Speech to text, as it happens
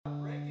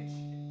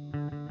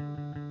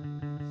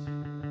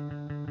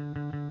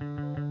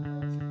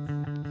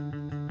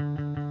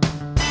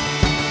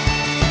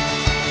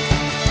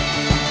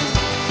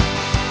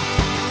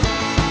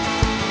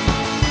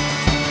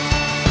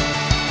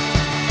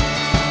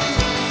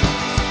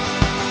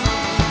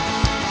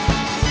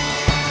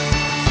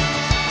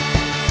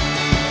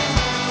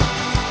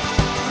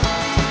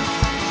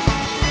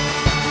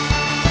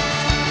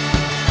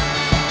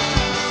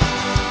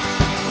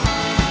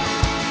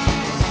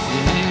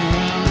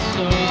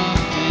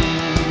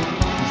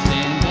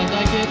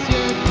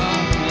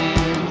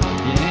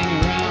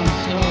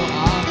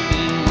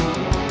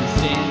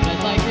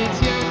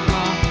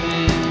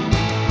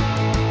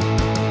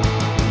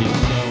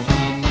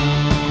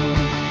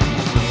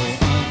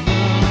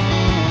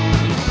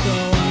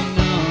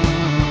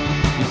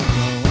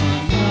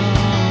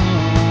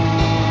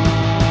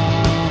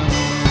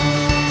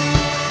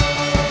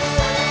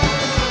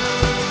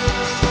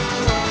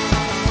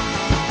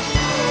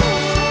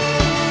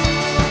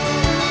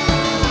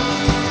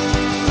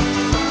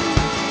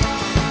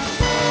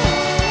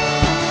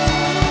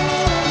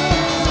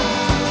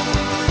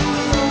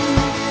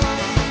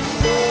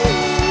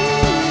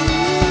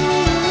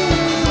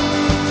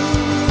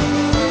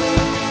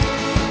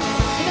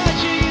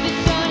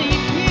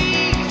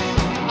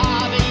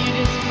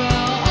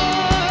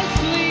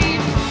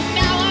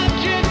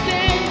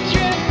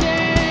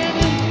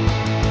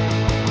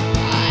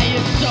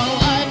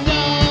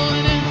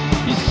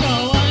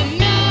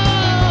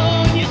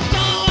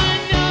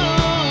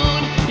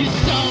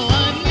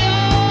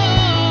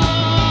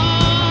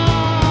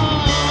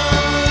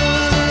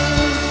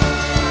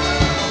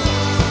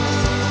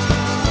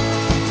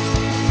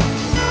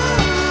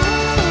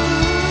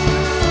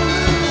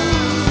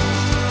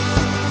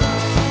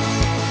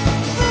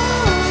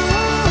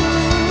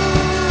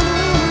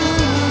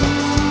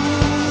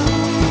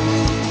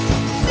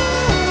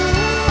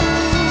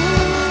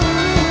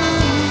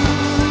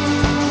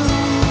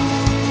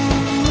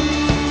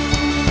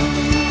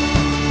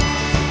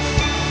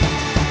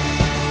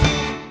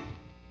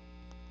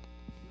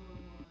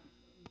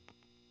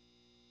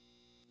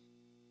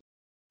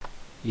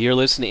You're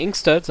listening to Ink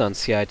Studs on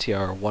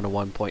CITR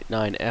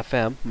 101.9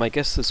 FM. My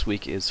guest this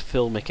week is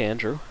Phil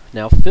McAndrew.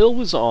 Now, Phil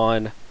was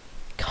on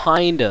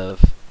kind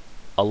of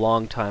a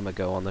long time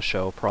ago on the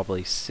show,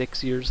 probably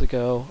 6 years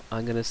ago,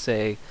 I'm going to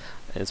say,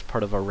 as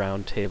part of a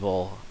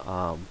roundtable,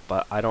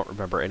 but I don't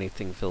remember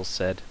anything Phil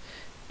said.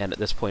 And at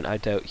this point, I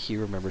doubt he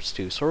remembers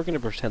too. So we're going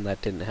to pretend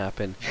that didn't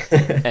happen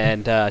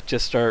and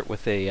just start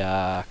with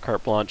a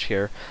carte blanche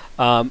here.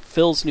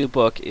 Phil's new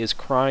book is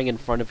Crying in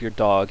Front of Your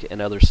Dog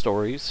and Other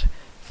Stories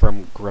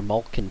from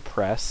Grimalkin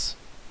Press.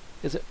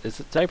 Did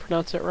I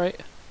pronounce it right?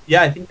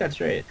 Yeah, I think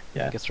that's right. I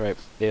Yeah. think it's right.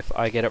 If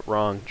I get it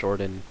wrong,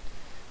 Jordan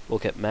will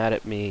get mad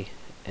at me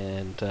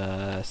and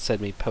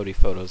send me pouty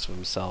photos of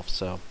himself,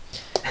 so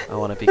I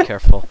want to be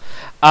careful.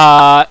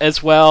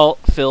 As well,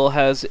 Phil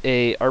has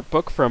a art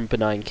book from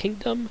Benign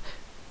Kingdom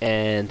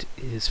and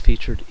is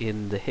featured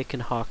in the Hick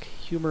and Hawk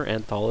Humor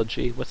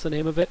Anthology. What's the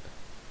name of it?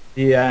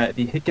 The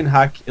Hick and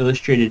Hawk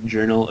Illustrated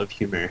Journal of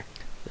Humor.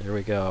 There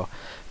we go.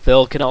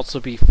 Phil can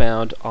also be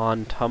found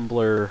on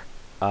Tumblr,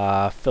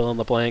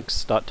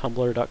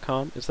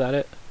 fillintheblanks.tumblr.com. Is that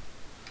it?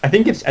 I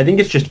think it's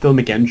just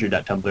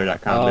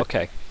philmcandrew.tumblr.com. Oh,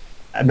 okay.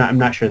 I'm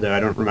not sure though.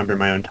 I don't remember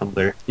my own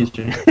Tumblr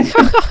username.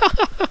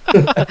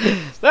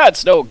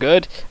 That's no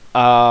good.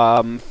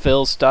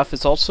 Phil's stuff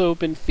has also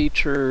been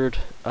featured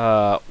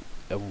a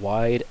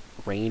wide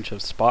range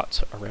of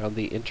spots around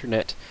the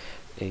internet,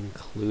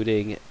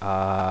 including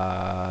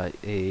a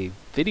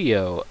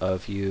video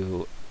of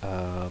you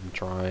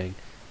drawing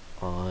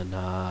on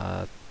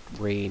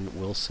Rainn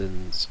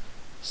Wilson's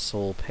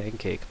Soul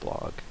Pancake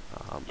blog.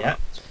 Yeah,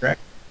 that's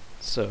correct.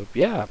 So,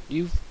 yeah,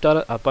 you've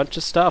done a bunch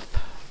of stuff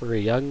for a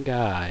young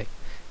guy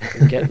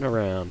and getting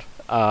around.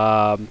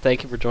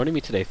 Thank you for joining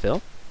me today,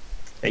 Phil.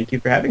 Thank you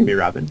for having me,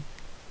 Robin.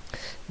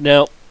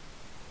 Now,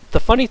 the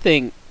funny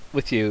thing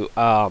with you,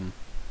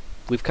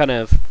 we've kind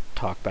of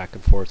talked back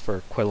and forth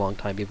for quite a long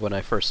time. Even when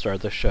I first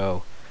started the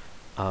show,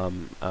 I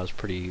was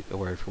pretty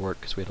aware of your work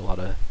because we had a lot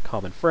of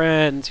common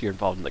friends. You're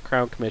involved in the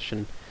Crown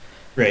Commission.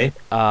 Right.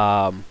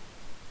 But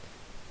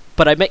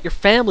I met your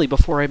family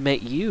before I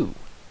met you.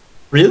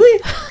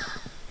 Really?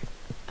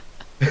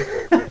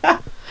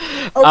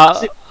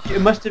 It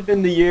must have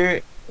been the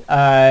year.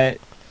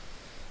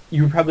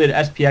 You were probably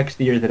at SPX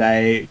the year that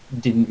I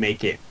didn't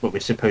make it, but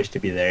was supposed to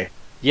be there.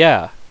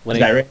 Yeah. Is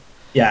that right?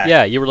 Yeah.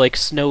 Yeah, you were like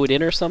snowed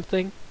in or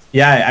something?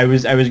 Yeah, I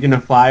was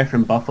gonna fly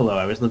from Buffalo.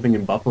 I was living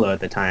in Buffalo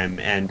at the time,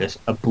 and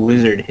a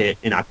blizzard hit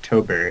in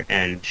October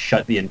and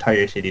shut the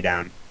entire city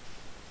down.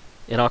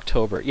 In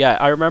October. Yeah,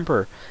 I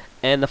remember.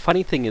 And the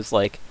funny thing is,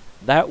 like,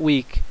 that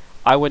week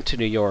I went to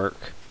New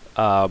York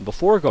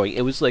before going.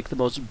 It was like the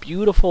most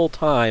beautiful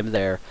time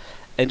there.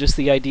 And just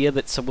the idea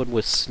that someone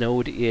was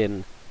snowed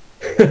in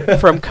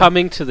from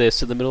coming to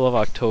this in the middle of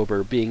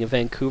October, being a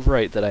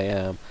Vancouverite that I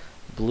am,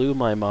 blew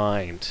my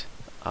mind.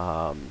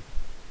 Yeah,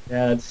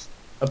 it's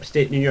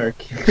upstate New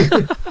York.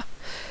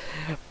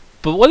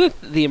 But one of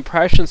the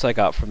impressions I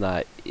got from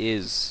that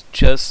is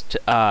just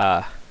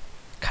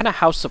kind of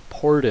how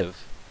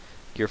supportive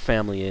your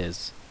family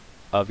is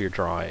of your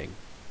drawing.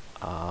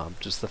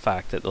 Just the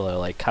fact that they're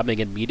like coming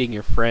and meeting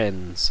your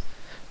friends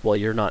while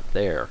you're not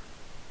there.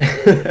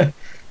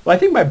 Well, I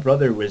think my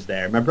brother was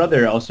there. My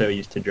brother also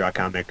used to draw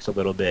comics a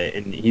little bit,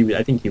 and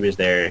I think he was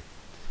there.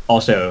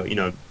 Also,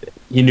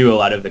 he knew a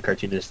lot of the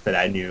cartoonists that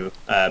I knew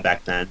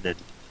back then,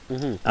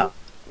 and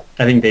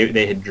I think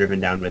they had driven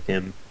down with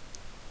him.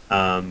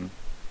 But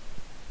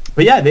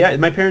yeah,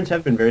 my parents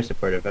have been very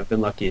supportive. I've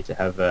been lucky to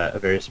have a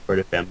very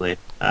supportive family.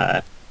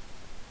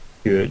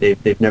 Who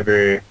they've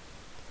never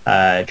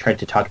tried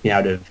to talk me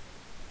out of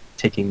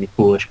taking the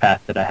foolish path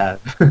that I have.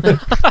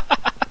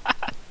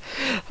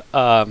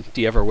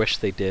 Do you ever wish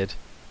they did?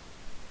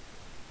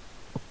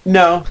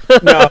 No.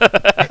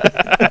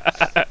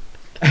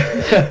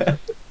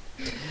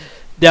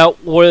 Now,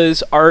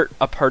 was art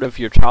a part of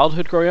your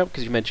childhood growing up?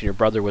 Because you mentioned your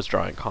brother was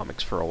drawing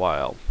comics for a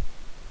while.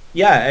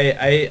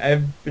 Yeah,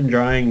 I've been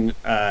drawing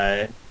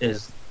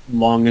as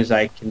long as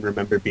I can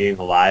remember being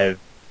alive.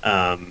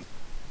 Some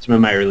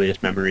of my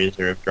earliest memories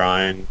are of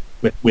drawing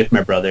with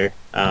my brother.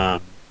 So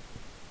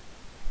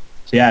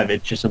yeah,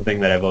 it's just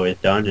something that I've always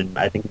done, and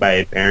I think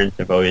my parents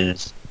have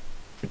always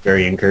been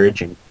very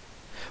encouraging.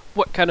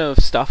 What kind of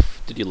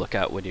stuff did you look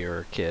at when you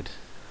were a kid?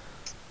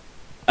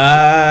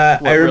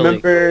 I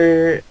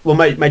remember. Well,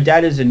 my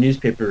dad is a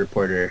newspaper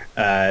reporter,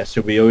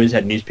 so we always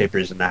had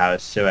newspapers in the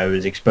house. So I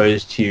was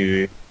exposed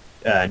to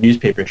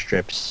newspaper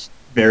strips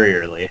very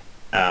early.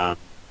 And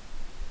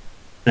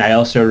I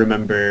also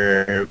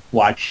remember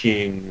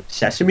watching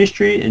Sesame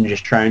Street and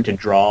just trying to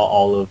draw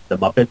all of the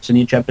Muppets in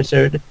each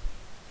episode.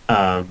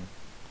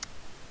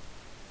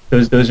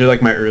 Those are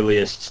like my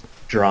earliest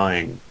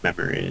drawing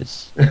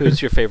memories.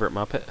 Who's your favorite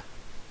Muppet?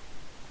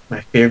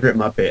 My favorite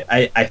Muppet,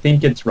 I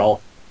think it's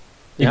Rolf.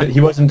 Yeah?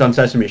 He wasn't on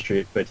Sesame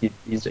Street, but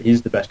he's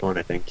the best one,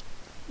 I think.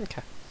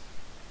 Okay.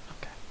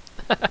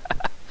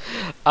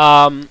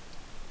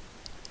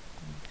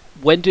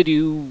 When did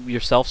you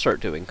yourself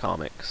start doing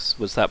comics?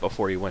 Was that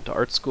before you went to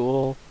art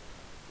school?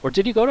 Or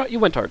did you you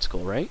went to art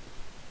school, right?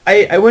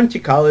 I went to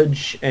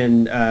college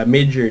and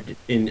majored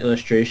in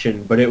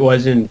illustration, but it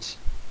wasn't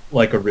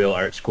like a real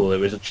art school. It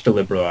was just a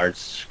liberal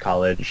arts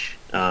college.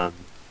 So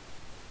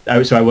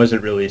I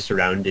wasn't really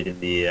surrounded in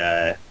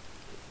the.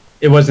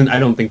 It wasn't. I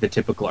don't think the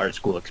typical art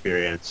school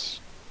experience.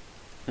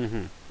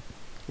 Mm-hmm.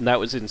 And that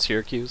was in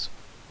Syracuse?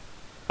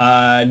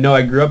 No,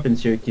 I grew up in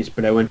Syracuse,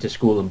 but I went to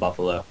school in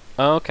Buffalo.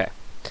 Oh, okay.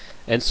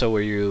 And so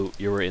were you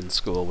were in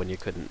school when you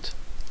couldn't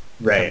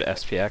come Right. to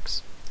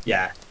SPX?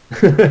 Yeah.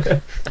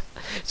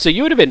 So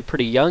you would have been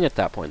pretty young at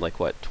that point, like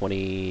what,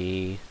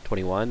 20,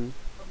 21?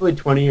 Probably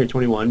 20 or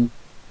 21.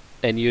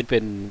 And you'd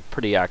been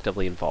pretty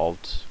actively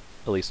involved,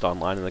 at least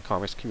online, in the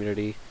comics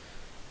community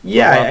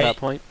Yeah, around that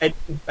point?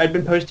 I'd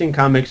been posting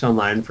comics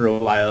online for a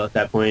while at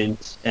that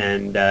point,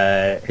 and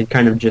had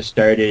kind of just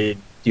started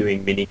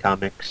doing mini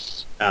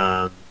comics.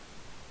 I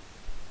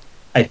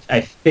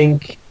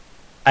think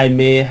I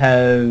may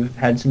have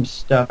had some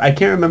stuff. I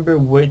can't remember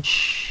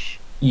which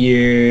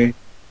year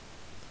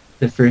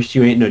the first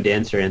You Ain't No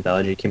Dancer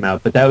anthology came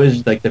out, but that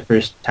was like the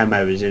first time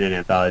I was in an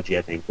anthology.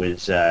 I think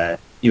was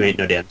You Ain't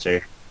No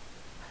Dancer.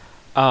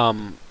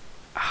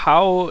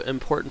 How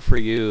important for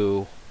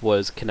you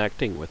was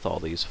connecting with all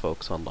these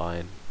folks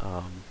online?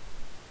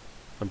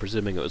 I'm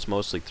presuming it was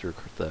mostly through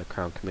the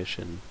Crown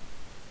Commission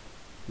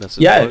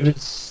message Yeah, board.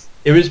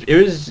 it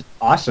was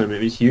awesome.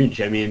 It was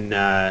huge. I mean,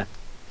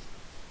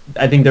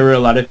 I think there were a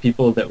lot of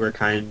people that were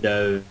kind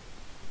of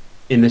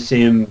in the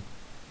same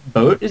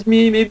boat as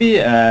me, maybe,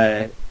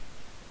 or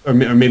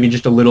maybe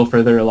just a little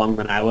further along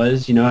than I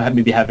was. You know,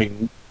 maybe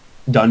having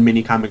done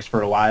mini comics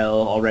for a while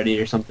already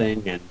or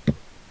something, and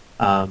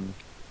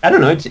I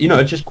don't know.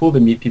 It's just cool to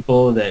meet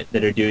people that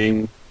are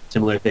doing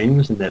similar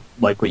things and that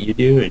like what you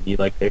do and you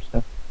like their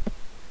stuff.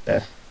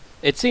 Yeah.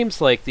 It seems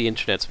like the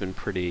internet's been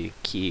pretty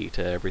key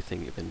to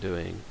everything you've been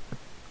doing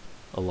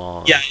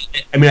along. Yeah,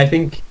 I mean, I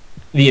think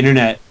the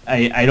internet.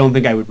 I don't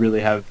think I would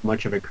really have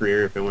much of a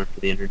career if it weren't for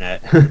the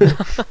internet.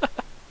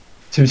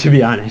 to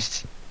be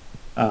honest,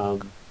 a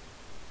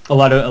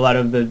lot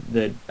of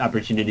the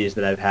opportunities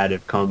that I've had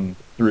have come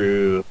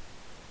through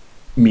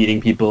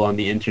meeting people on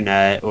the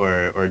internet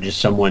or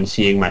just someone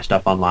seeing my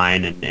stuff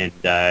online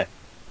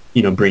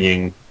and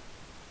bringing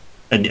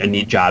a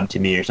neat job to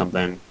me or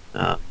something.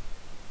 So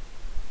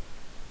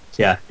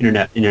yeah,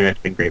 internet's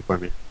been great for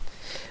me.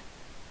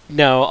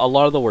 Now, a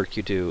lot of the work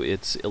you do,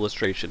 it's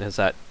illustration. Has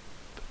that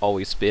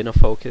always been a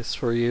focus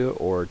for you,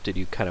 or did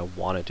you kind of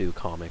want to do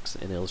comics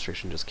and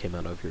illustration just came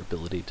out of your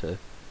ability to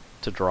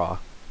draw?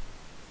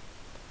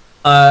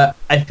 I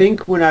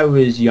think when I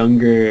was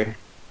younger,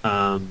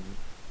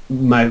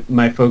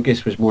 my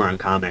focus was more on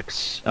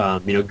comics.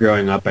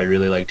 Growing up, I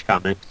really liked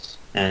comics,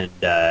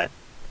 and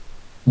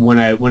when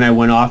I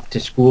went off to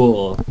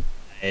school,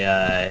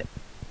 I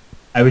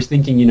was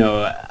thinking,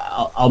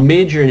 I'll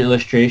major in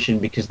illustration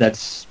because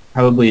that's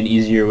probably an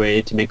easier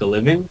way to make a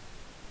living.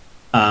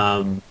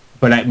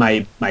 But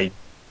my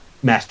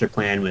master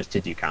plan was to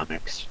do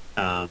comics.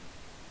 At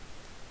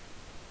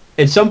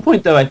some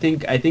point, though, I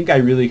think I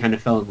really kind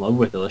of fell in love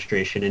with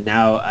illustration, and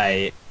now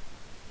I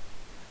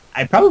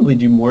probably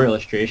do more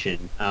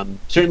illustration.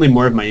 Certainly,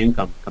 more of my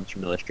income comes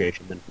from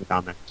illustration than from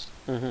comics.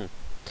 Mm-hmm.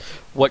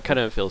 What kind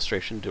of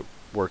illustration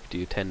work do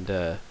you tend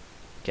to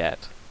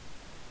get?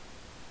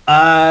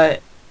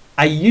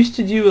 I used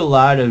to do a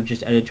lot of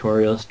just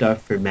editorial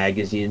stuff for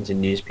magazines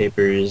and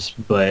newspapers,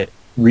 but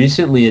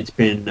recently it's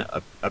been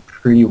a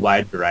pretty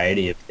wide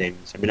variety of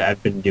things. I mean,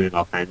 I've been doing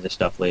all kinds of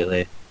stuff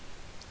lately.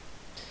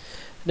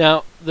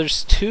 Now,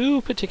 there's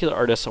two particular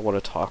artists I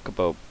want to talk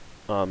about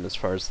as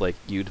far as like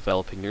you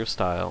developing your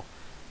style,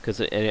 because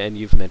and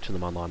you've mentioned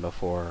them online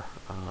before.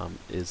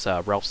 Is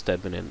Ralph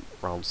Steadman and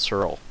Ron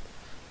Searle.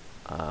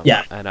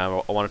 Yeah. And I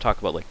want to talk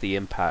about like the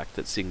impact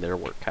that seeing their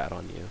work had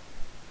on you.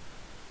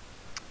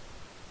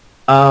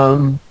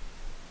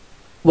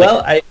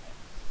 Well,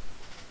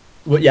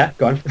 yeah,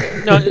 go on.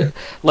 No,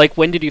 like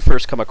when did you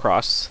first come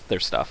across their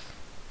stuff?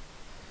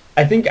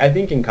 I think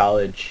in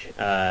college.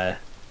 I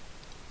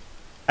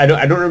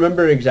don't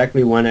remember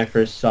exactly when I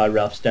first saw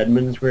Ralph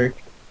Steadman's work,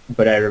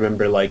 but I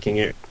remember liking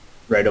it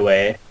right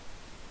away.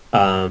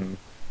 I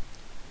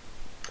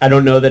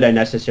don't know that I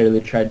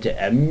necessarily tried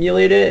to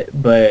emulate it,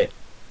 but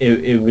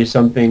it was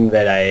something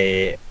that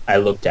I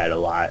looked at a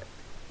lot.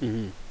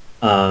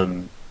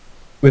 Mm-hmm.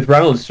 With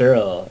Ronald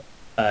Searle,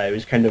 it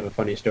was kind of a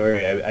funny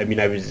story. I mean,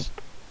 I was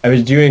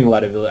doing a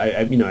lot of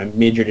I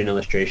majored in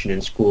illustration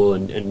in school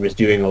and was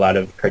doing a lot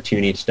of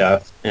cartoony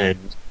stuff. And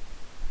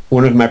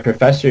one of my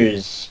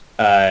professors,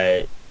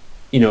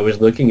 was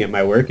looking at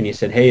my work and he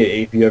said,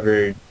 "Hey, if you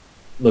ever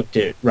looked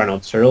at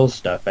Ronald Searle's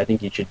stuff, I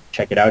think you should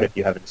check it out if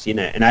you haven't seen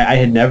it." And I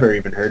had never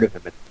even heard of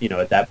him at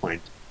that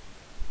point.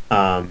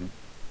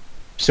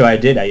 So I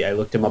did. I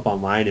looked him up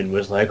online and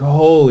was like,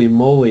 "Holy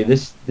moly!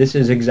 This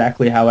is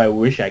exactly how I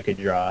wish I could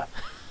draw."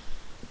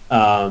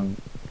 And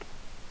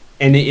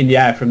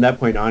yeah, from that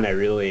point on, I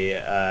really,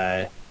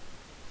 I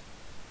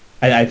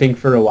think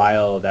for a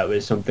while that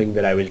was something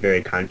that I was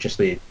very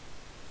consciously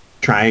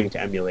trying to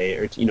emulate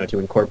or to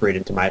incorporate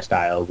into my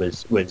style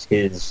was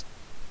his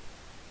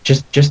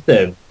just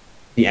the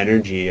the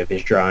energy of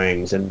his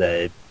drawings and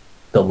the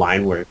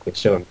line work was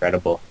so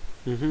incredible.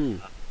 Mm-hmm.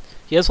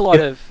 He has a lot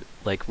of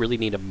like really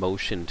neat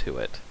emotion to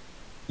it.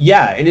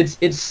 Yeah, and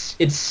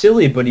it's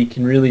silly, but he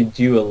can really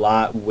do a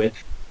lot with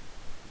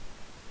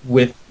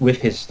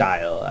his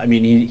style. I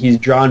mean, he's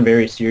drawn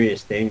very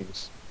serious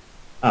things,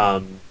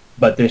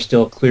 but they're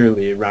still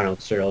clearly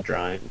Ronald Searle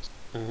drawings.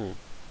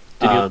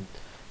 Mm-hmm.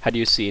 Had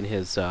you seen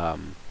his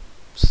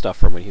stuff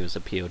from when he was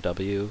a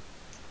POW?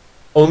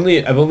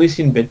 I've only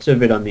seen bits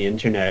of it on the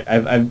internet.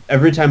 I've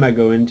every time I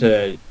go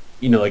into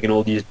like an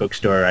old used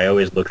bookstore, I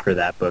always look for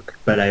that book,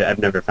 but I've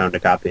never found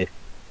a copy.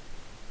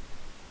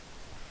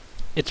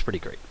 It's pretty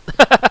great.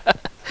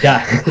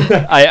 Yeah.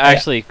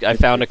 I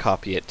found a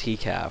copy at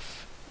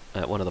TCAF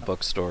at one of the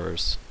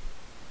bookstores.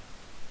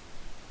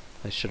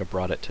 I should have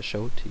brought it to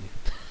show it to you.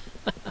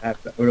 I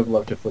would have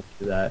loved to flip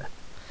through that.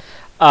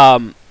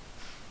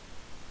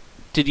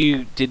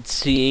 Did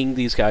seeing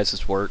these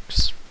guys'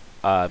 works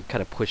kind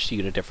of push you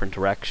in a different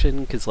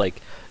direction? Because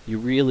like you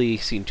really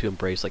seem to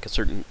embrace like a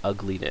certain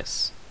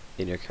ugliness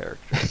in your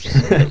characters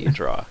that you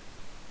draw.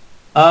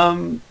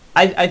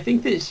 I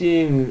think that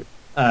seeing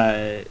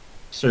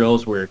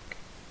Searle's work,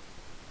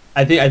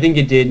 I think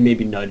it did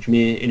maybe nudge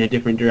me in a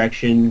different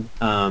direction.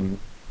 I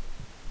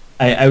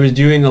was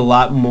doing a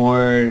lot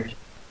more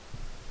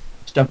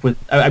stuff with.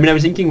 I mean, I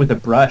was inking with a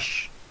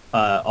brush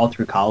all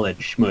through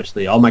college.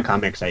 Mostly, all my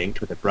comics I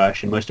inked with a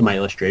brush, and most of my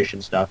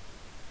illustration stuff.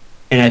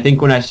 And I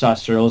think when I saw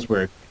Searle's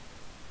work,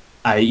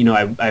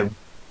 I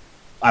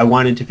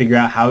wanted to figure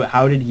out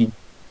how did he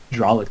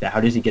draw like that? How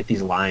does he get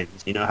these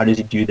lines? How does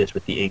he do this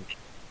with the ink?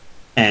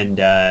 And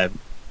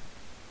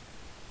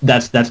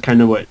that's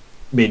kind of what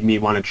made me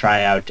want to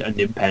try out a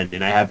nib pen,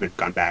 and I haven't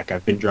gone back.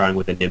 I've been drawing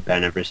with a nib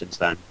pen ever since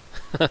then.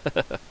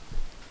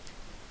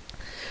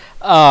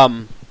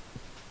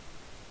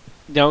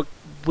 Now,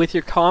 with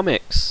your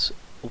comics,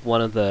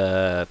 one of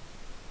the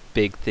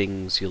big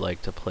things you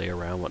like to play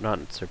around with, not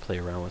necessarily play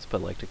around with,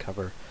 but like to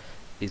cover,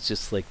 is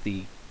just like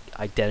the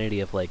identity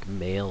of like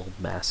male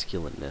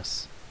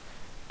masculineness.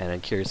 And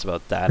I'm curious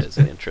about that as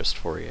an interest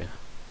for you.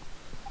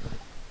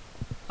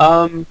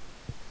 I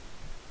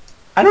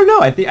don't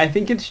know. I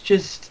think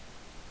it's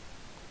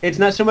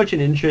not so much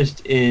an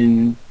interest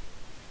in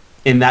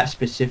that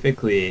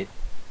specifically,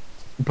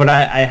 but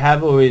I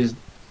have always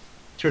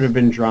sort of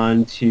been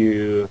drawn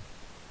to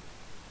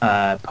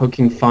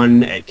poking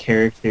fun at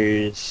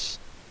characters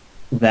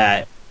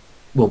that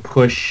will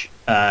push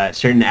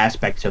certain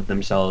aspects of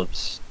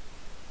themselves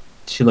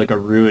to like a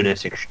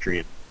ruinous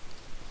extreme.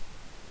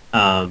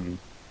 And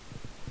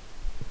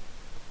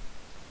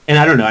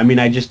I don't know. I mean,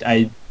 I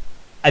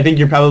think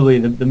you're probably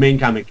the main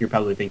comic you're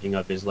probably thinking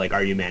of is like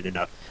Are You Man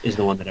Enough is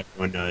the one that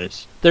everyone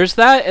knows. There's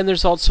that, and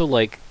there's also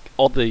like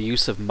all the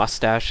use of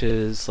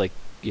mustaches. Like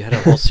you had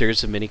a whole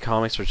series of mini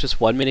comics, or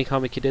just one mini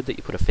comic you did that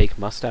you put a fake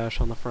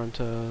mustache on the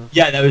front of.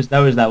 Yeah, that was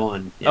that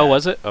one. Yeah. Oh,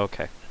 was it?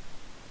 Okay.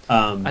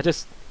 I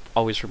just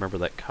always remember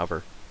that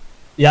cover.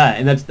 Yeah,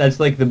 and that's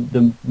like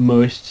the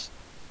most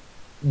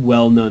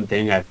well-known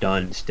thing I've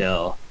done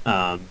still.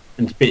 And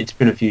it's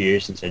been a few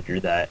years since I drew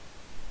that.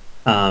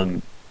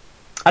 I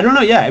don't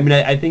know. Yeah, I mean,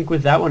 I think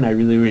with that one, I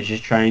really was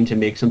just trying to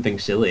make something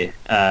silly.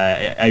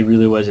 I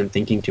really wasn't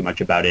thinking too much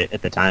about it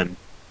at the time.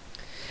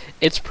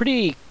 It's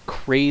pretty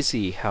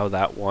crazy how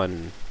that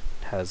one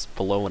has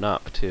blown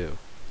up too.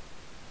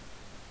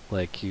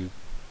 Like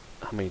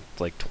how many,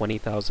 like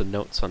 20,000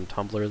 notes on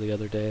Tumblr the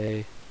other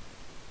day?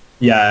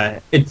 Yeah,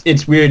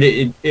 it's weird.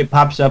 It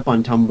pops up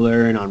on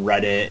Tumblr and on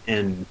Reddit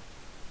and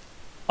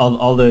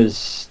all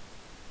those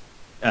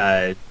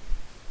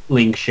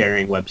link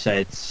sharing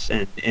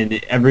websites, and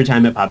every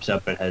time it pops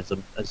up, it has a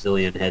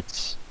zillion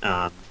hits.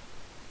 I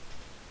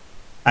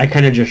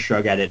kind of just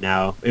shrug at it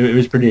now. It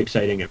was pretty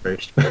exciting at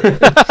first.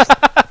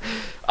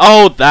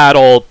 Oh, that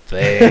old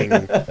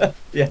thing.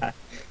 Yeah.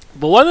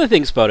 But one of the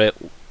things about it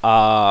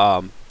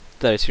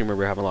that I seem to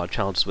remember having a lot of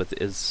challenges with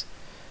is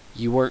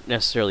you weren't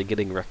necessarily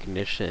getting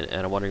recognition,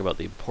 and I'm wondering about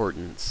the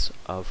importance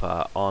of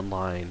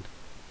online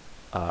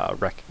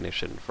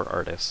recognition for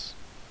artists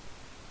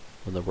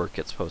when the work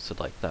gets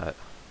posted like that.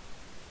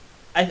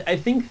 I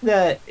think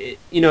that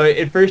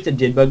at first it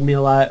did bug me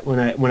a lot when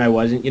I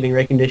wasn't getting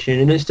recognition,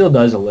 and it still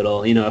does a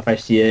little. If I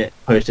see it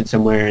posted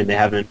somewhere and they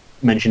haven't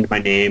mentioned my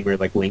name or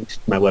like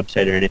linked to my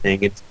website or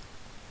anything, it's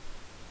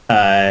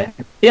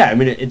yeah. I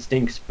mean, it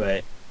stinks,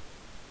 but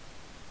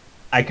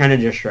I kind of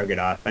just shrug it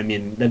off. I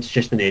mean, that's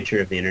just the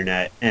nature of the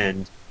internet,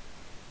 and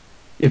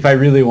if I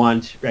really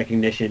want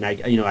recognition,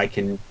 I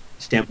can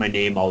stamp my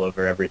name all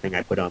over everything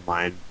I put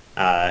online.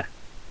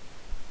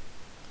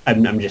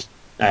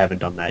 I haven't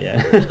done that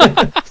yet.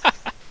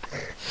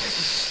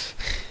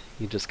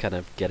 You just kind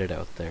of get it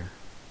out there.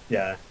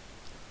 Yeah.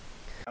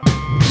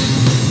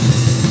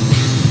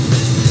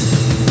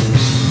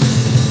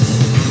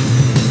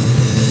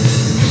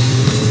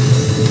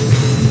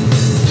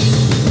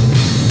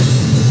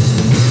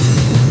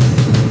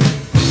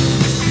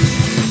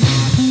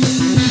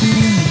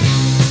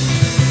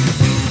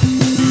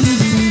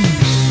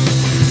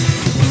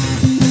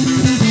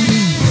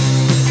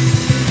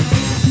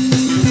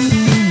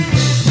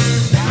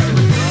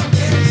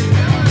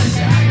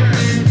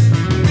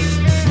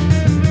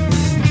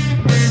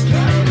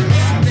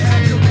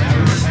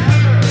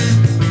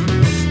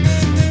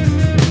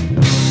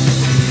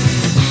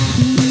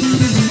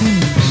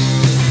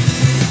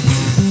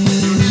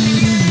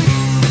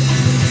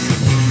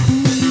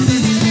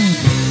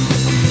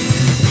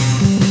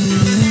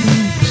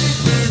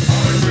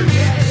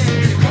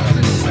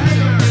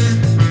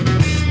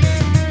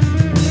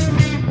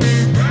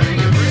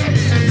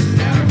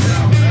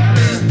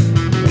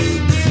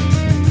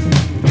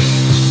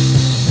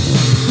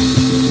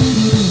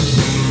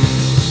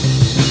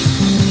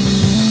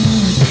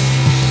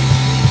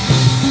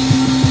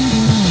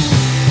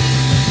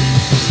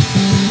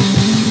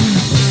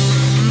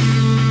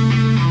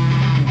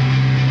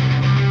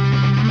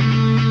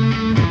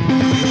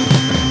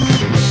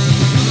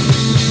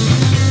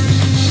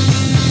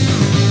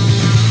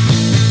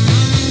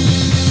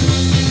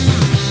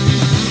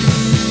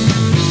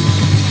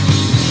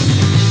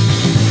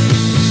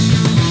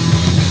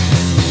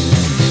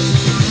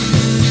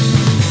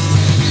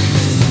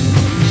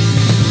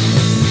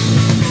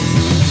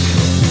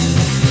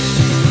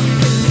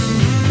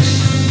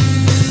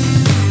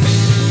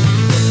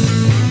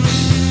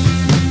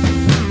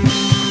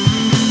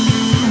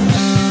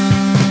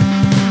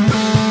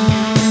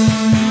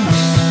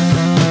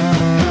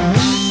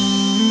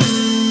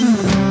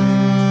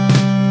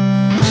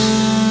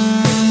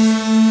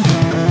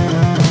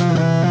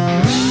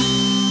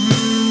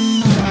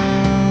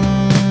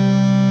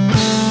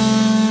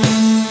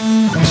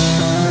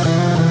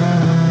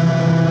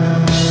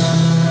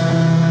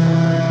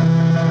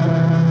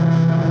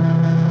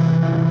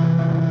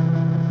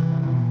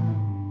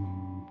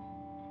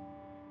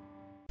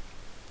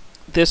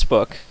 this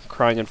book,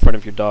 Crying in Front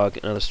of Your Dog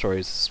and Other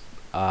Stories,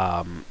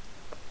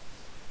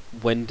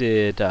 when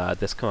did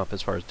this come up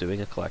as far as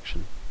doing a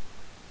collection?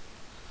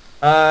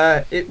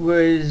 It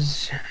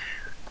was,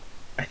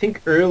 I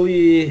think,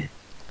 early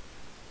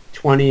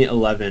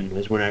 2011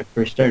 was when I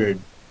first started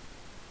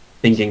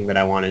thinking that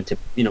I wanted to,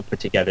 put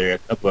together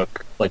a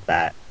book like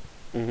that.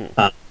 Mm-hmm.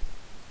 And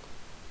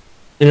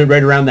then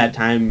right around that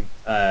time,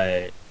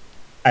 I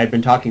had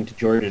been talking to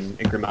Jordan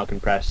at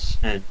Grimalkin Press,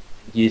 and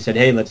he said,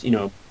 "Hey, let's,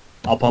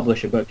 I'll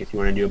publish a book if you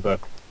want to do a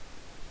book."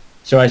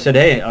 So I said,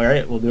 "Hey, all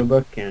right, we'll do a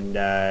book." And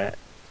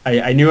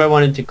I knew I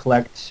wanted to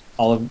collect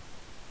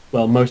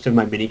most of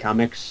my mini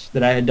comics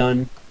that I had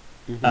done,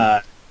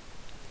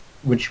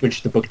 Mm-hmm.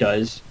 which the book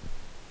does.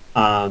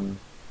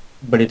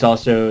 But it's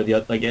also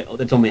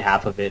it's only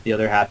half of it. The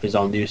other half is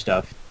all new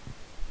stuff,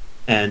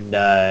 and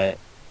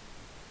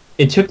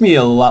it took me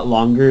a lot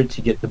longer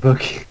to get the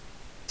book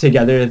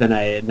together than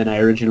I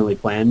originally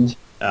planned.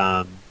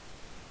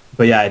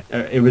 But yeah,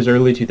 it was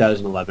early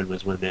 2011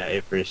 was when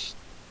I first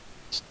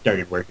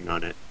started working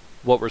on it.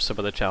 What were some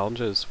of the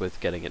challenges with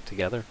getting it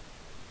together?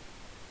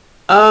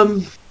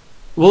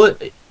 Well,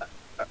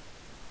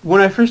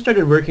 when I first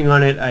started working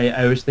on it,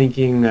 I was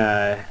thinking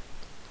that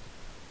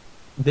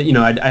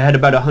I had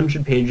about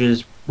 100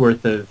 pages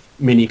worth of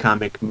mini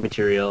comic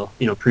material,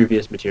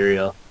 previous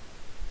material,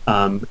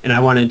 and I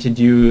wanted to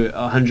do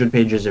 100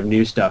 pages of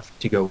new stuff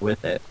to go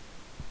with it.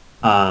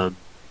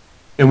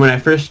 And when I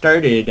first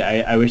started,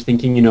 I was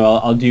thinking,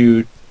 I'll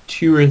do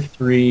 2 or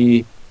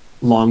 3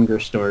 longer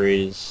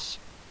stories,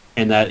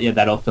 and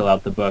that'll fill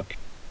out the book.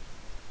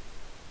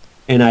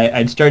 And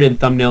I'd started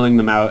thumbnailing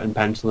them out and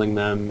penciling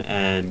them,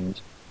 and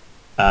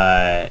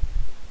a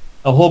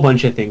whole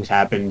bunch of things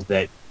happened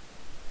that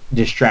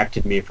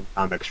distracted me from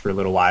comics for a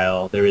little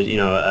while. There was,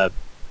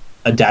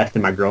 a death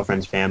in my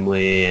girlfriend's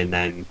family, and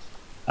then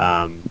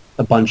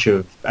a bunch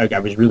of... I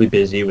was really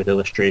busy with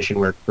illustration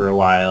work for a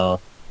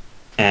while,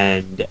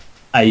 and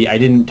I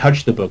didn't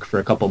touch the book for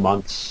a couple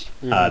months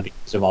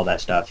because of all that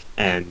stuff.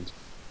 And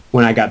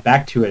when I got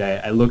back to it,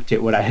 I looked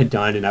at what I had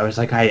done, and I was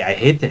like, I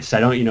hate this. I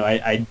don't,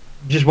 I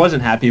just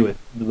wasn't happy with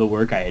the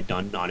work I had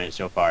done on it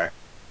so far.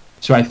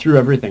 So I threw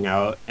everything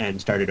out and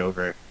started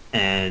over,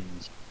 and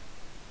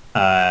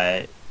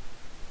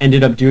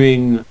ended up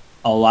doing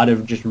a lot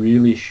of just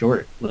really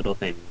short little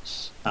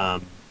things.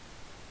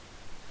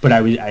 But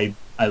I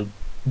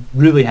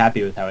really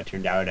happy with how it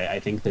turned out. I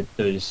think that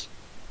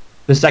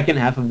the second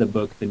half of the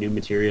book, the new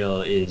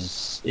material,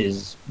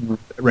 is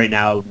right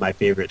now my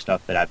favorite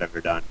stuff that I've ever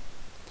done.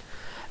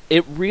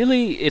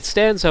 It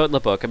stands out in the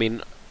book. I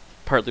mean,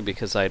 partly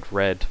because I'd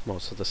read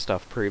most of the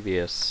stuff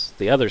previous,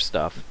 the other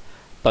stuff,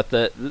 but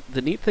the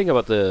neat thing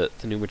about the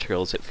new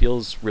material is it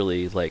feels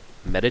really like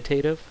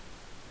meditative.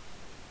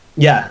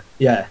 Yeah.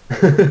 Yeah,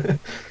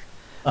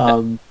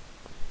 I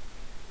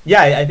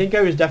think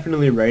I was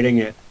definitely writing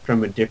it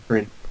from a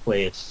different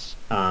place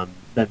than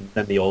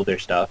the older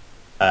stuff.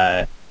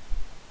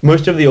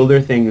 Most of the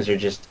older things are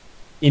just,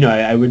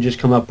 I would just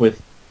come up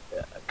with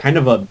kind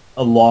of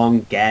a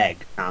long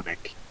gag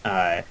comic,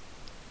 and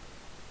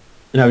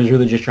I was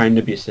really just trying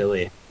to be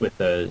silly with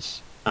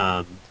those.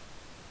 The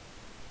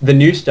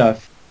new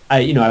stuff,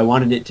 I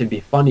wanted it to be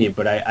funny,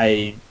 but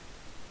I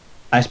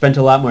spent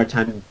a lot more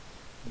time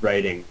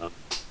writing them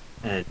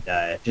and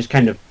just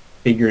kind of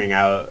figuring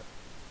out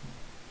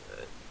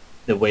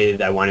the way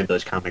that I wanted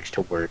those comics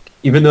to work.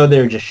 Even though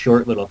they're just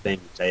short little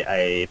things,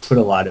 I put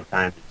a lot of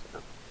time into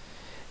them.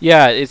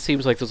 Yeah, it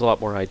seems like there's a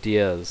lot more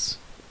ideas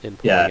in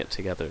putting it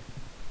together.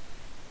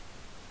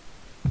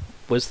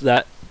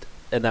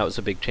 And that was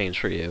a big change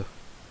for you?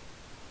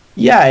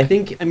 Yeah,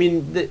 I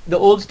mean, the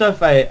old stuff,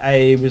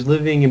 I was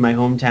living in my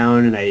hometown,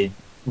 and I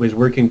was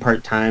working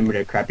part-time at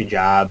a crappy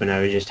job, and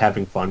I was just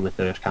having fun with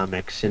those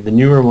comics. And the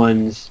newer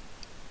ones,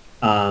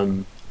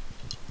 when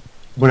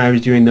I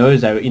was doing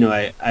those, I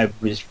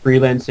was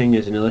freelancing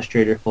as an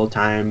illustrator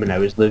full-time, and I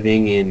was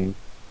living in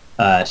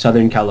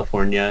Southern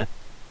California,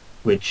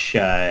 which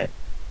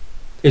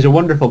is a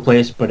wonderful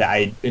place, but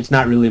it's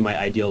not really my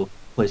ideal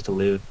place to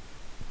live.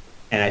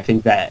 And I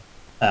think that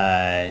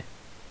a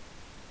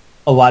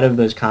lot of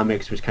those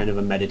comics was kind of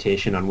a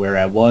meditation on where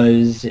I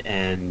was,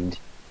 and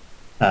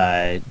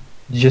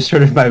just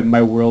sort of my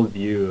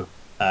worldview,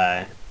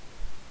 a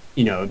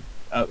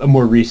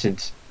more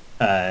recent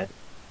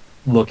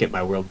look at my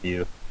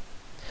worldview.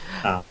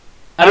 I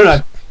don't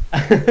know.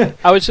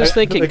 I was just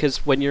thinking,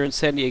 because when you're in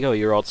San Diego,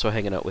 you're also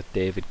hanging out with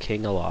David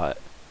King a lot.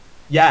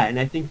 Yeah, and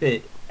I think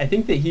that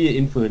he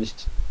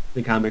influenced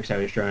the comics I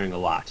was drawing a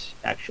lot,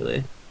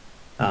 actually.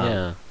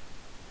 Yeah.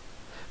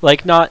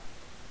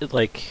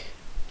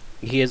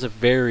 He has a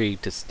very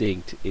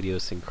distinct,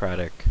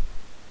 idiosyncratic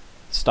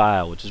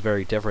style, which is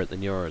very different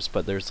than yours,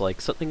 but there's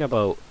something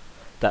about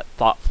that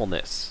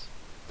thoughtfulness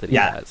that he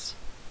has.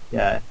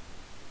 Yeah.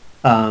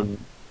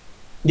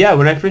 Yeah,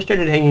 when I first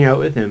started hanging out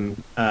with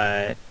him,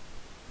 I'd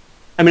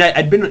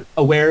been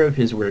aware of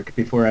his work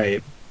before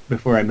I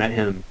met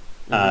him,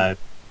 but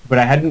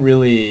I hadn't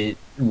really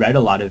read a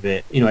lot of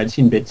it. I'd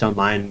seen bits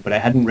online, but I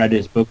hadn't read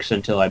his books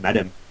until I met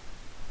him.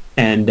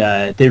 and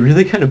they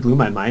really kind of blew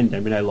my mind. I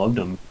mean, I loved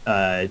them.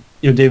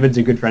 David's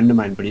a good friend of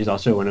mine, but he's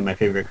also one of my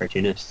favorite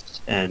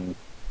cartoonists, and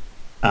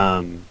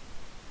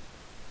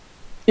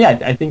yeah,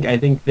 I think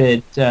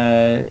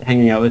that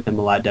hanging out with him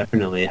a lot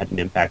definitely had an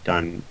impact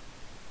on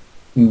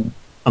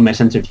my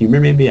sense of humor.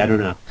 Maybe, I don't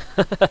know.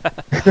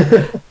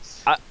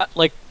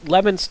 Like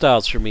Lemon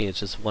Styles for me is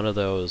just one of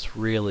those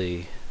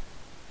really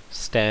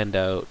stand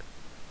out,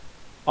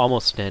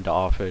 almost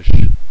standoffish,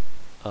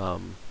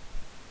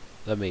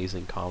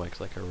 amazing comics.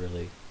 Like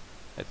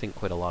I think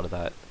quite a lot of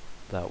that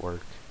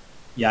work.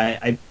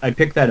 Yeah, I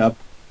picked that up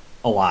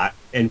a lot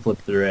and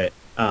flipped through it.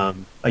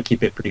 I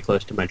keep it pretty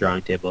close to my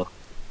drawing table.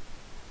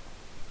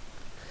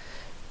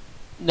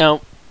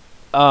 Now,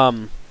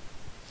 a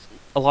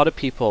lot of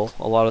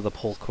the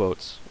pull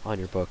quotes on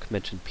your book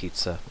mention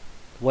pizza.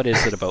 What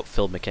is it about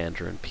Phil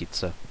McAndrew and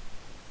pizza?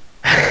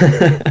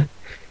 I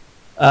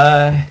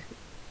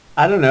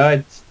don't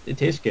know. It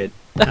tastes good.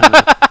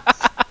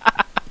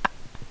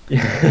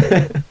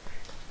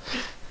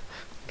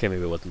 Okay,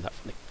 maybe it wasn't that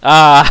funny.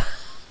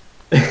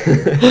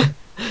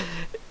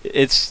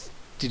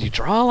 Did you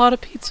draw a lot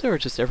of pizza, or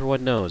just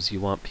everyone knows you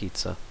want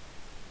pizza?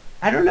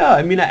 I don't know.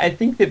 I mean, I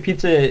think that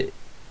pizza,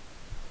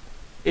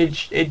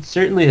 it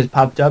certainly has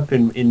popped up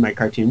in my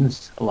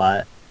cartoons a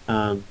lot.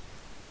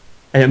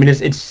 I mean,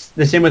 it's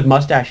the same with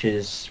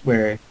mustaches,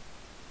 where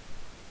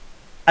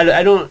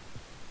I don't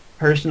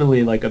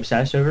personally like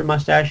obsess over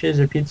mustaches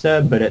or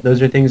pizza, but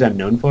those are things I'm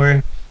known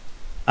for.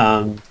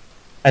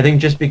 I think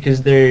just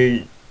because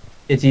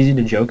it's easy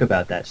to joke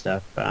about that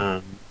stuff.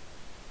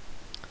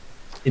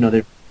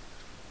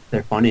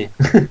 They're funny.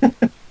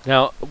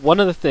 Now, one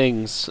of the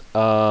things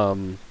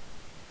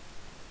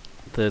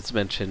that's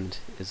mentioned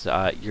is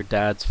your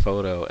dad's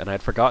photo, and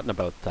I'd forgotten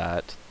about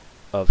that,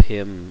 of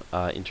him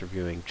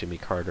interviewing Jimmy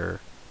Carter,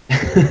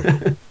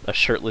 a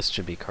shirtless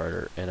Jimmy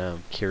Carter, and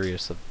I'm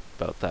curious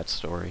about that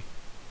story.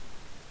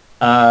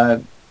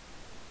 My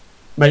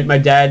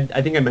dad,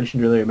 I think I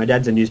mentioned earlier, my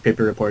dad's a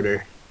newspaper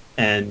reporter,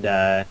 and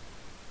I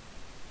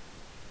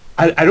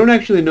don't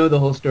actually know the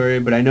whole story,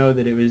 but I know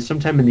that it was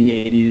sometime in the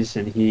 80s,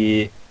 and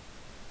he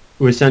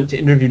was sent to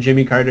interview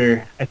Jimmy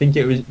Carter. I think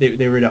it was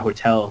they were at a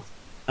hotel,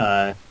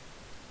 and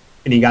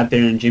he got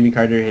there, and Jimmy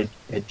Carter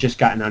had just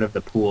gotten out of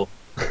the pool.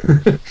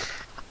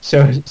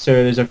 So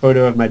there's a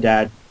photo of my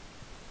dad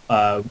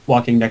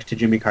walking next to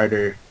Jimmy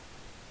Carter,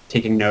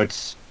 taking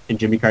notes, and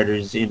Jimmy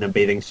Carter's in a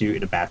bathing suit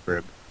in a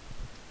bathrobe.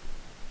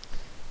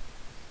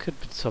 Could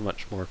be so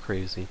much more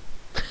crazy.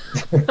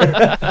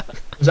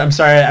 I'm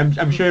sorry.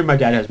 I'm sure my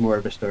dad has more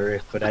of a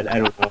story, but I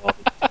don't know all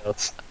the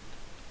details.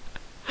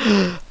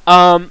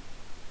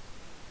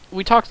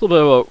 We talked a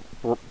little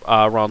bit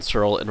about Ron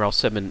Searle and Ralph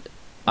Simon,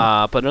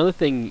 but another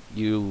thing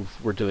you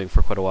were doing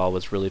for quite a while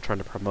was really trying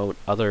to promote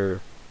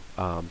other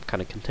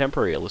kind of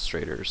contemporary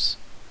illustrators.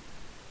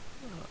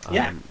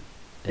 Yeah,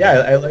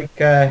 I like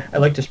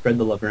to spread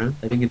the love around.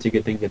 I think it's a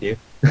good thing to do.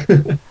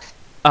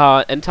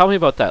 And tell me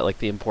about that, like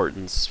the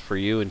importance for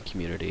you in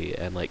community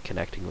and like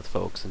connecting with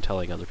folks and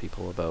telling other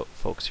people about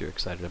folks you're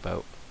excited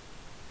about.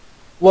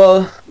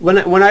 Well,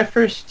 when I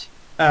first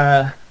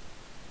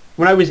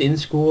when I was in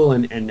school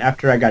and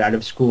after I got out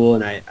of school,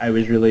 and I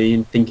was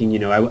really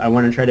thinking, I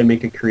want to try to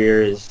make a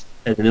career as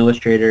an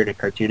illustrator and a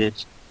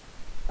cartoonist.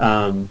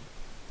 A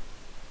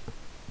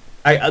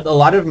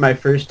lot of my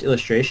first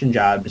illustration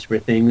jobs were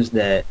things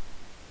that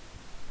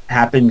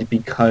happened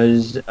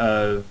because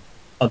of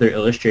other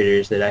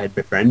illustrators that I had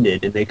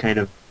befriended, and they kind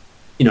of,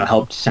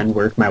 helped send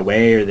work my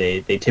way, or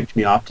they tipped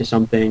me off to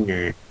something,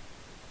 or,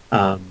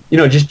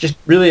 just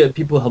really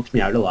people helped me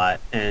out a lot.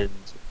 And,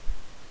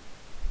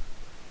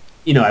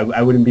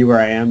 I wouldn't be where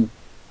I am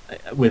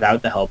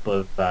without the help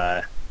of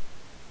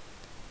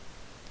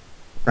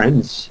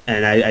friends.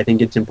 And I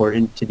think it's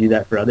important to do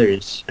that for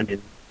others. I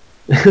mean,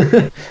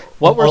 a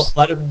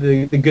lot of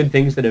the good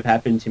things that have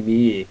happened to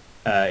me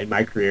in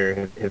my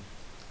career have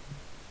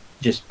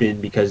just been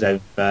because I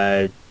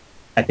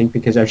think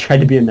because I've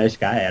tried to be a nice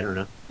guy. I don't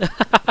know.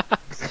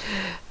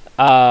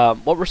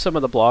 What were some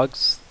of the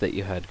blogs that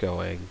you had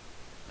going?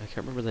 I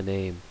can't remember the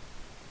name.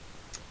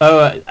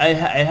 Oh, I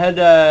had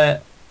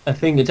a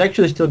thing. It's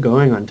actually still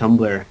going on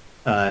Tumblr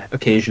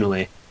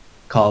occasionally,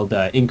 called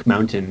Ink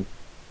Mountain.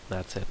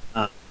 That's it.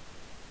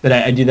 But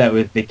I do that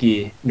with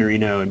Vicky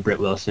Norino and Britt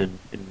Wilson,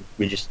 and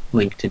we just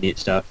link to neat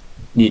stuff,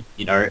 neat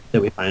art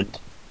that we find.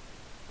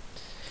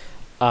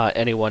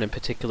 Anyone in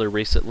particular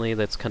recently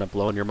that's kind of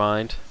blown your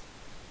mind?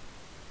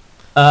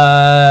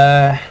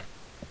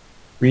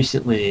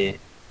 Recently,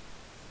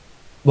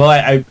 well,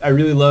 I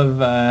really love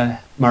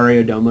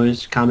Mario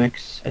Domo's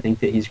comics. I think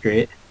that he's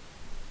great.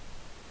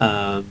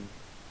 Trying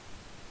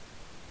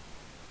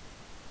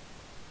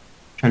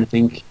to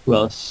think who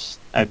else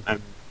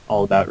I'm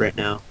all about right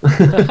now.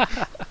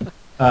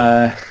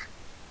 I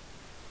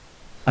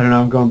don't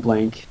know. I'm going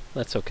blank.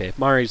 That's okay.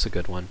 Mari's a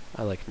good one.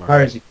 I like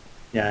Mari.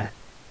 Yeah.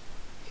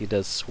 He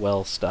does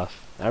swell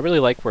stuff. I really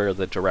like where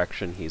the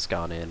direction he's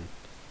gone in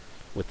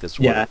with this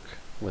work. Yeah.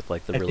 With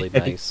like the I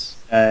nice.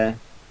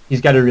 He's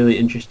got a really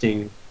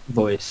interesting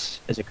voice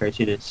as a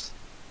cartoonist.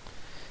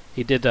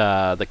 He did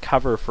the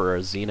cover for a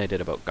zine I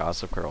did about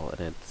Gossip Girl,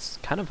 and it's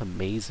kind of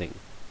amazing.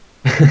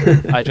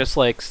 I just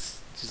like,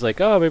 he's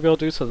like, oh, maybe I'll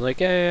do something. Like,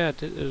 yeah,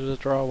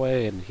 draw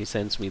away, and he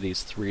sends me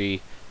these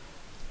 3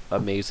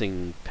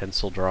 amazing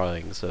pencil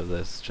drawings of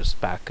this just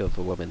back of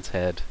a woman's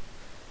head,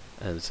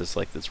 and it's just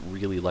like this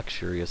really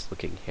luxurious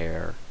looking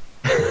hair,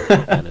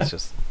 and it's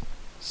just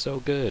so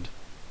good.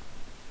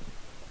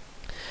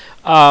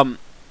 Now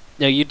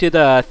you did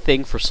a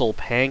thing for Soul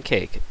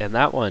Pancake, and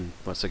that one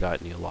must have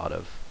gotten you a lot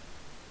of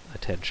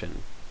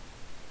attention.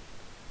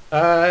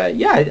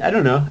 Yeah, I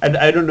don't know.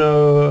 I don't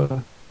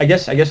know. I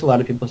guess a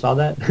lot of people saw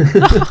that.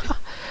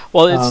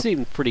 Well, it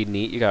seemed pretty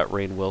neat. You got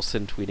Rainn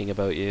Wilson tweeting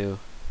about you.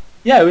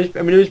 Yeah, it was.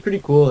 I mean, it was pretty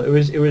cool. It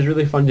was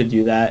really fun to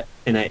do that,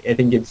 and I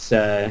think it's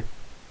a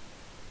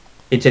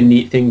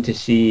neat thing to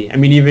see. I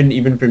mean,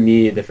 even for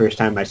me, the first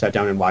time I sat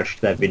down and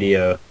watched that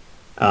video,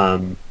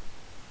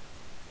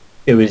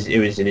 it was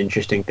an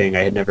interesting thing.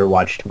 I had never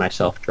watched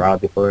myself draw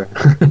before.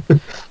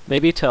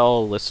 Maybe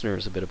tell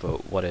listeners a bit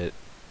about what you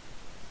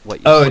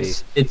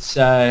see. It's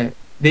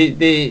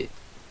they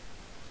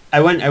I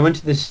went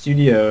to this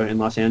studio in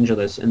Los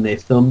Angeles, and they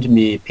filmed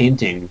me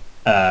painting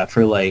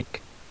for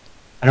like,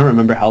 I don't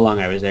remember how long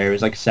I was there. It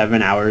was like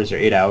 7 hours or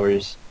 8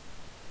 hours.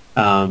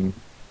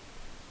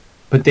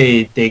 But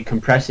they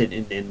compress it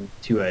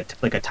into a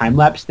time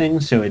lapse thing,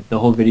 so the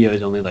whole video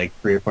is only like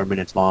 3 or 4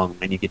 minutes long,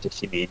 and you get to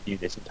see me do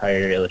this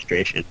entire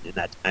illustration in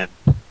that time.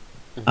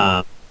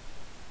 Mm-hmm.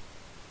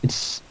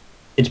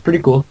 It's pretty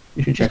cool.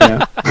 You should check it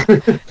out.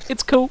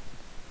 It's cool.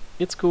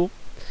 It's cool.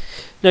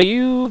 Now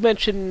you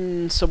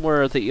mentioned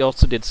somewhere that you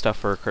also did stuff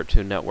for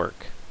Cartoon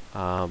Network.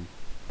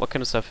 What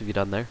kind of stuff have you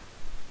done there?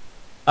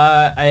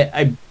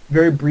 I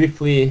very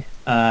briefly.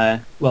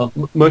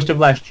 Most of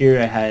last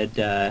year I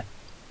had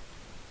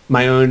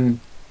my own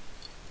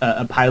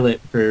a pilot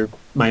for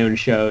my own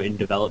show in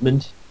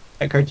development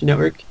at Cartoon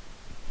Network.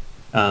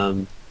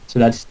 So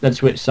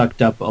that's what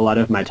sucked up a lot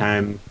of my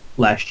time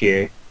last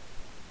year.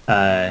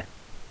 It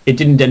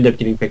didn't end up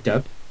getting picked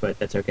up, but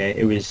that's okay.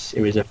 It was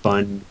a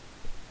fun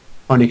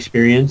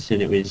experience,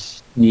 and it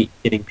was neat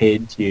getting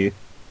paid to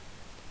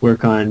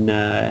work on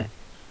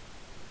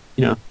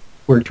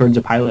work towards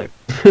a pilot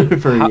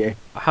for a year.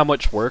 How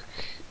much work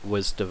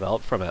was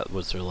developed from it?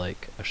 Was there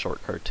like a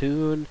short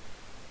cartoon?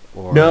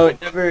 Or... No,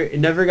 it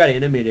never got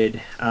animated.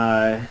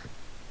 I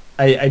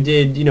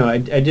did I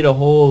did a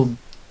whole,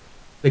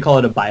 they call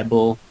it a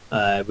Bible,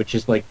 which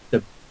is like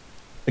the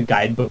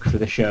guidebook for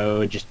the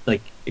show, just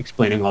like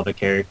explaining all the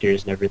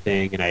characters and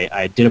everything. And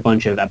I did a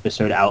bunch of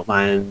episode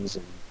outlines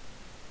and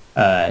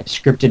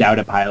scripted out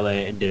a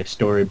pilot and did a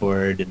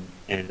storyboard,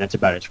 and that's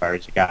about as far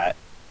as it got.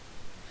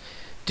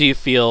 Do you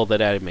feel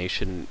that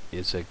animation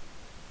is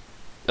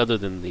other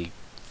than the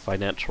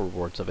financial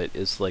rewards of it,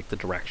 is like the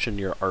direction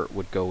your art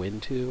would go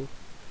into?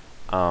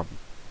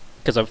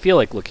 Because I feel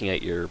like looking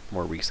at your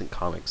more recent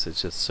comics,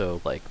 it's just so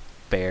like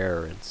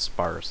bare and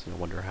sparse, and I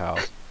wonder how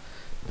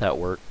that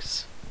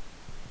works.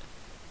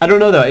 I don't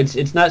know though.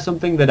 It's not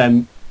something that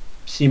I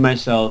see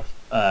myself.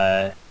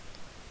 I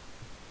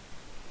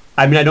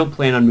mean, I don't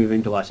plan on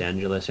moving to Los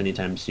Angeles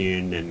anytime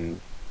soon,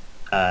 and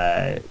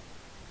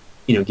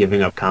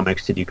giving up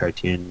comics to do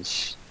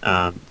cartoons.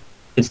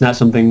 It's not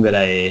something that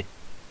I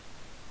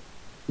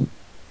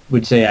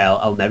would say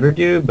I'll never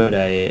do, but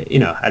I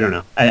don't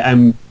know.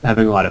 I'm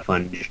having a lot of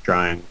fun just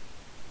drawing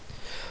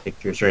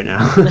pictures right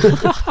now.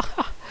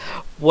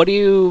 What do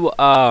you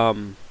are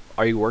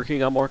you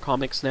working on more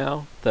comics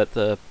now that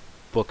the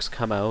books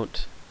come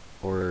out,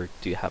 or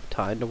do you have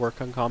time to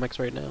work on comics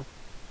right now?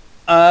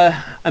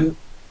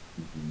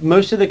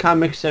 Most of the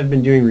comics I've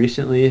been doing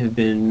recently have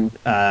been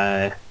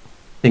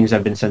things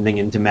I've been sending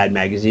into Mad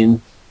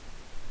Magazine.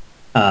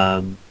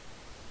 I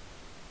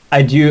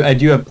do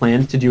have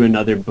plans to do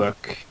another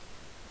book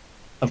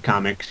of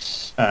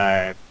comics,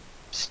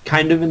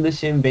 kind of in the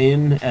same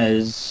vein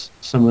as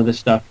some of the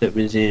stuff that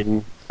was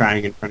in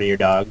Crying in Front of Your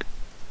Dog.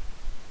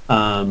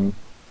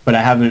 But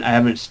I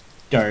haven't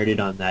started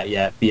on that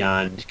yet,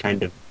 beyond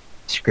kind of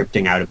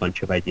scripting out a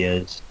bunch of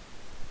ideas.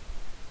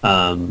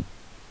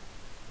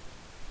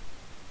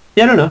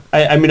 Yeah, I don't know.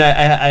 I mean,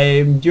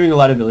 I'm doing a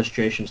lot of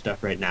illustration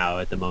stuff right now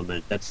at the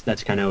moment.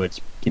 That's kind of what's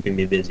keeping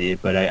me busy.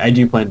 But I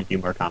do plan to do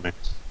more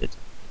comics.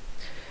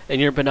 And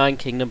your Benign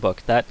Kingdom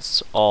book,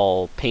 that's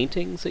all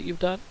paintings that you've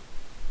done?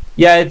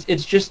 Yeah,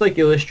 it's just like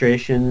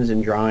illustrations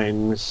and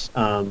drawings.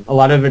 A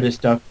lot of it is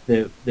stuff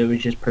that was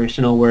just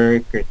personal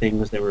work, or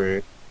things that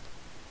were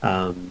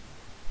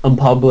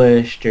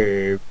unpublished,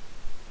 or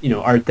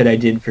art that I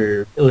did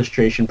for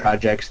illustration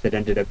projects that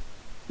ended up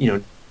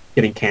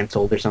getting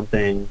canceled or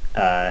something.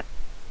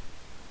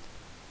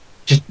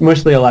 Just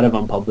mostly a lot of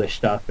unpublished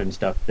stuff, and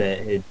stuff that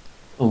had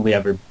only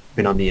ever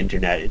been on the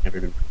internet and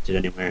never been printed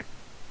anywhere.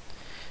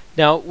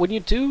 Now, when you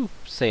do,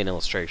 say, an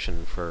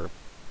illustration for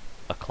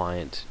a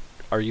client,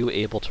 are you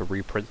able to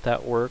reprint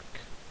that work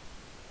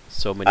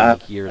so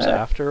many years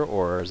after,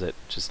 or is it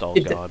just all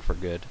gone for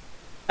good?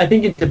 I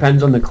think it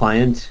depends on the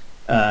client.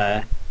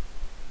 I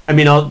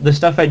mean, all the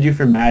stuff I do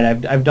for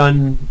Mad, I've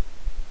done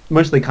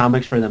mostly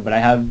comics for them, but I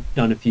have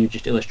done a few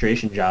just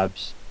illustration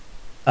jobs.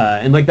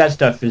 And like that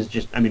stuff is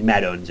just, I mean,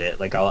 Matt owns it.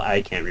 Like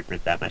I can't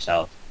reprint that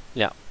myself.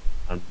 Yeah.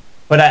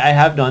 But I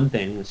have done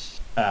things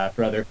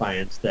for other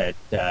clients that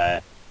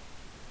I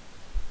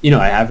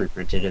have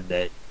reprinted,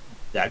 and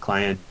that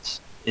client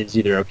is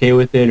either okay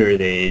with it or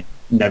they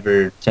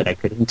never said I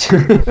couldn't.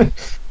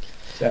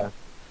 So.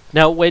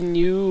 Now, when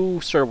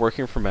you started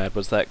working for Mad,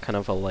 was that kind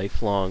of a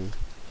lifelong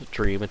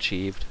dream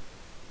achieved?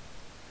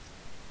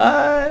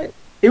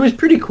 It was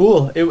pretty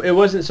cool. It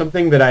wasn't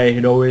something that I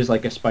had always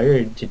like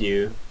aspired to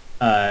do.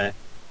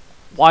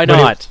 Why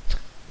not?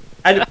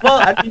 I don't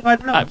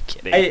know. I'm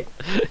kidding.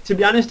 To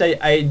be honest,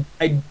 I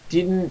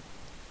didn't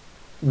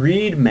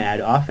read Mad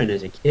often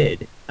as a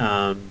kid.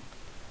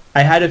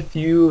 I had a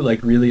few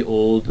like really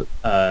old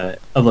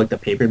of like the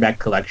paperback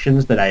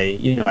collections that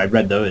I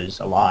read those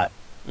a lot.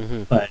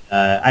 Mm-hmm. But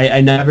I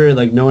never,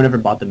 like, no one ever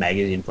bought the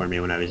magazine for me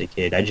when I was a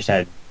kid. I just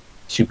had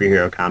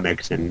superhero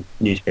comics and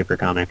newspaper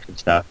comics and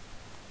stuff.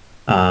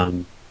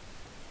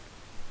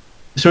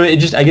 So I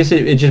guess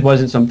it just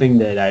wasn't something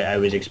that I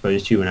was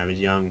exposed to when I was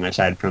young,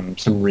 aside from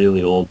some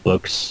really old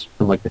books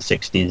from like the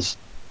 60s,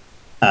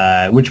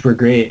 which were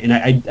great. And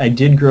I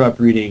did grow up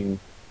reading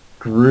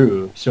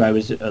Gru, so I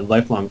was a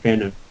lifelong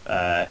fan of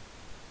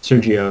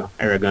Sergio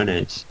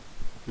Aragonés.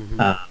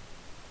 Mm-hmm.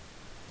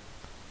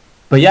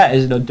 But yeah,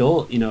 as an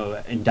adult,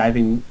 and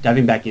diving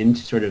back into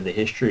sort of the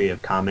history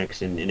of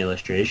comics and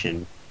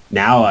illustration,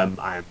 now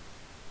I'm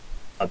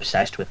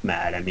obsessed with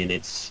Mad. I mean,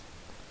 it's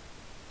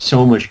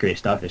so much great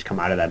stuff has come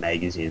out of that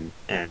magazine,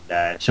 and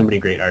so many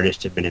great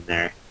artists have been in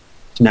there.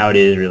 So now it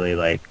is really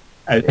like,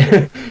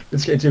 it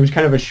was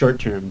kind of a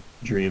short-term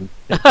dream.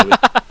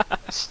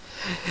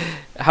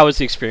 How was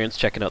the experience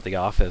checking out The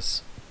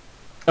Office?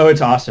 Oh,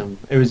 it's awesome.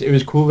 It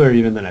was cooler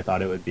even than I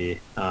thought it would be.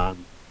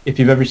 If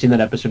you've ever seen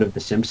that episode of The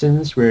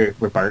Simpsons where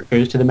Bart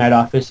goes to the Mad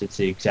Office, it's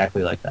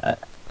exactly like that.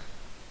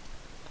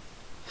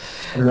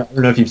 I don't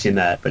know if you've seen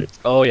that, but it's...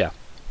 Oh, yeah.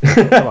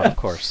 Come on, of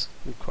course.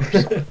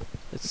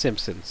 It's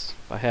Simpsons.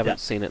 If I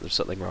haven't seen it, there's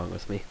something wrong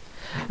with me.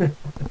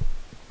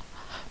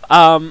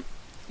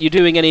 You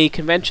doing any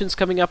conventions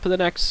coming up in the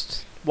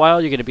next while?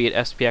 You're going to be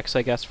at SPX,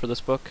 I guess, for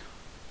this book?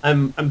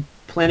 I'm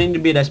planning to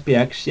be at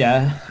SPX,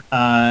 yeah.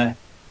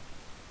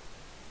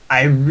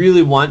 I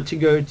really want to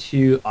go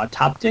to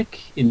Autoptic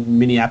in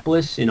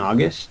Minneapolis in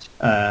August.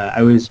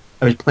 I was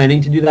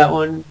planning to do that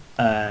one,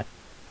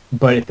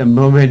 but at the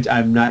moment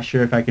I'm not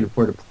sure if I can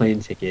afford a plane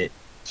ticket.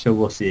 So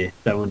we'll see.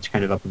 That one's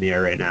kind of up in the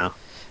air right now.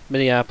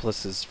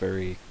 Minneapolis is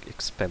very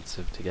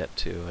expensive to get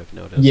to, I've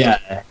noticed.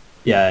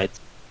 Yeah,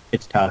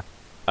 it's tough.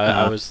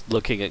 I was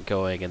looking at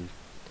going, and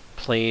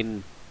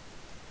plane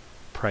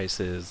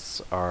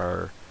prices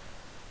are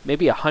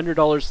maybe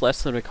 $100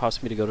 less than it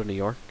cost me to go to New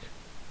York.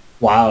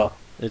 Wow.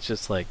 It's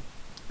just like,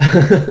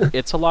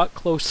 it's a lot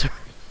closer.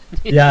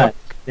 Yeah.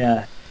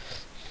 Yeah,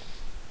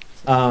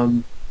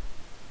 I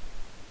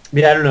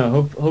don't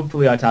know.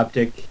 Hopefully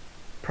Autoptic,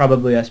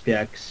 probably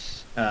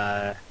SPX.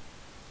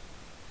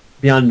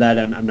 Beyond that,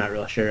 I'm not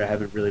real sure. I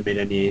haven't really made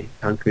any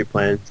concrete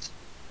plans.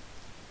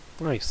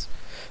 Nice.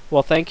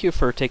 Well, thank you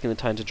for taking the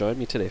time to join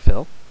me today,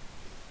 Phil.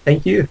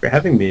 Thank you for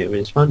having me. It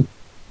was fun.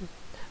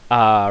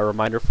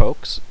 Reminder,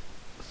 folks,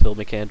 Phil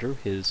McAndrew,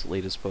 his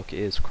latest book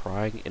is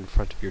Crying in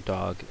Front of Your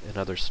Dog and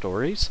Other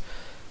Stories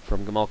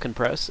from Gamalkin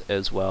Press,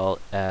 as well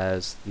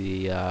as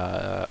the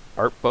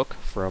art book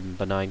from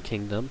Benign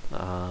Kingdom,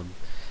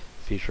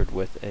 featured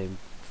with a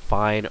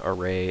fine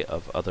array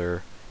of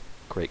other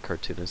great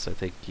cartoonists. I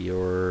think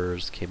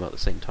yours came out the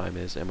same time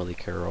as Emily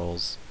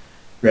Carroll's.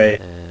 Right.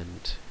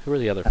 And who are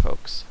the other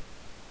folks?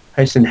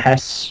 Hyson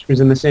Hess was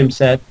in the same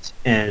set,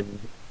 and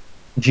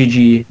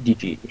Gigi DG.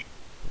 There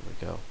we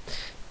go.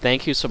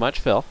 Thank you so much,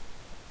 Phil.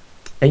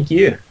 Thank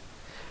you.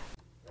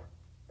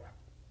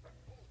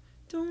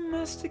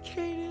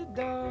 Domesticated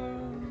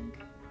dog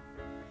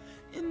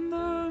in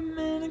the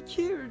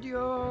manicured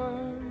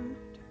yard.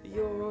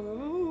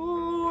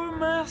 Your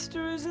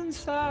master is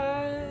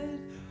inside,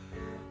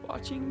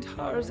 watching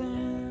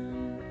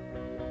Tarzan.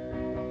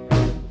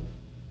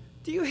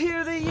 Do you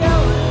hear the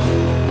yelling?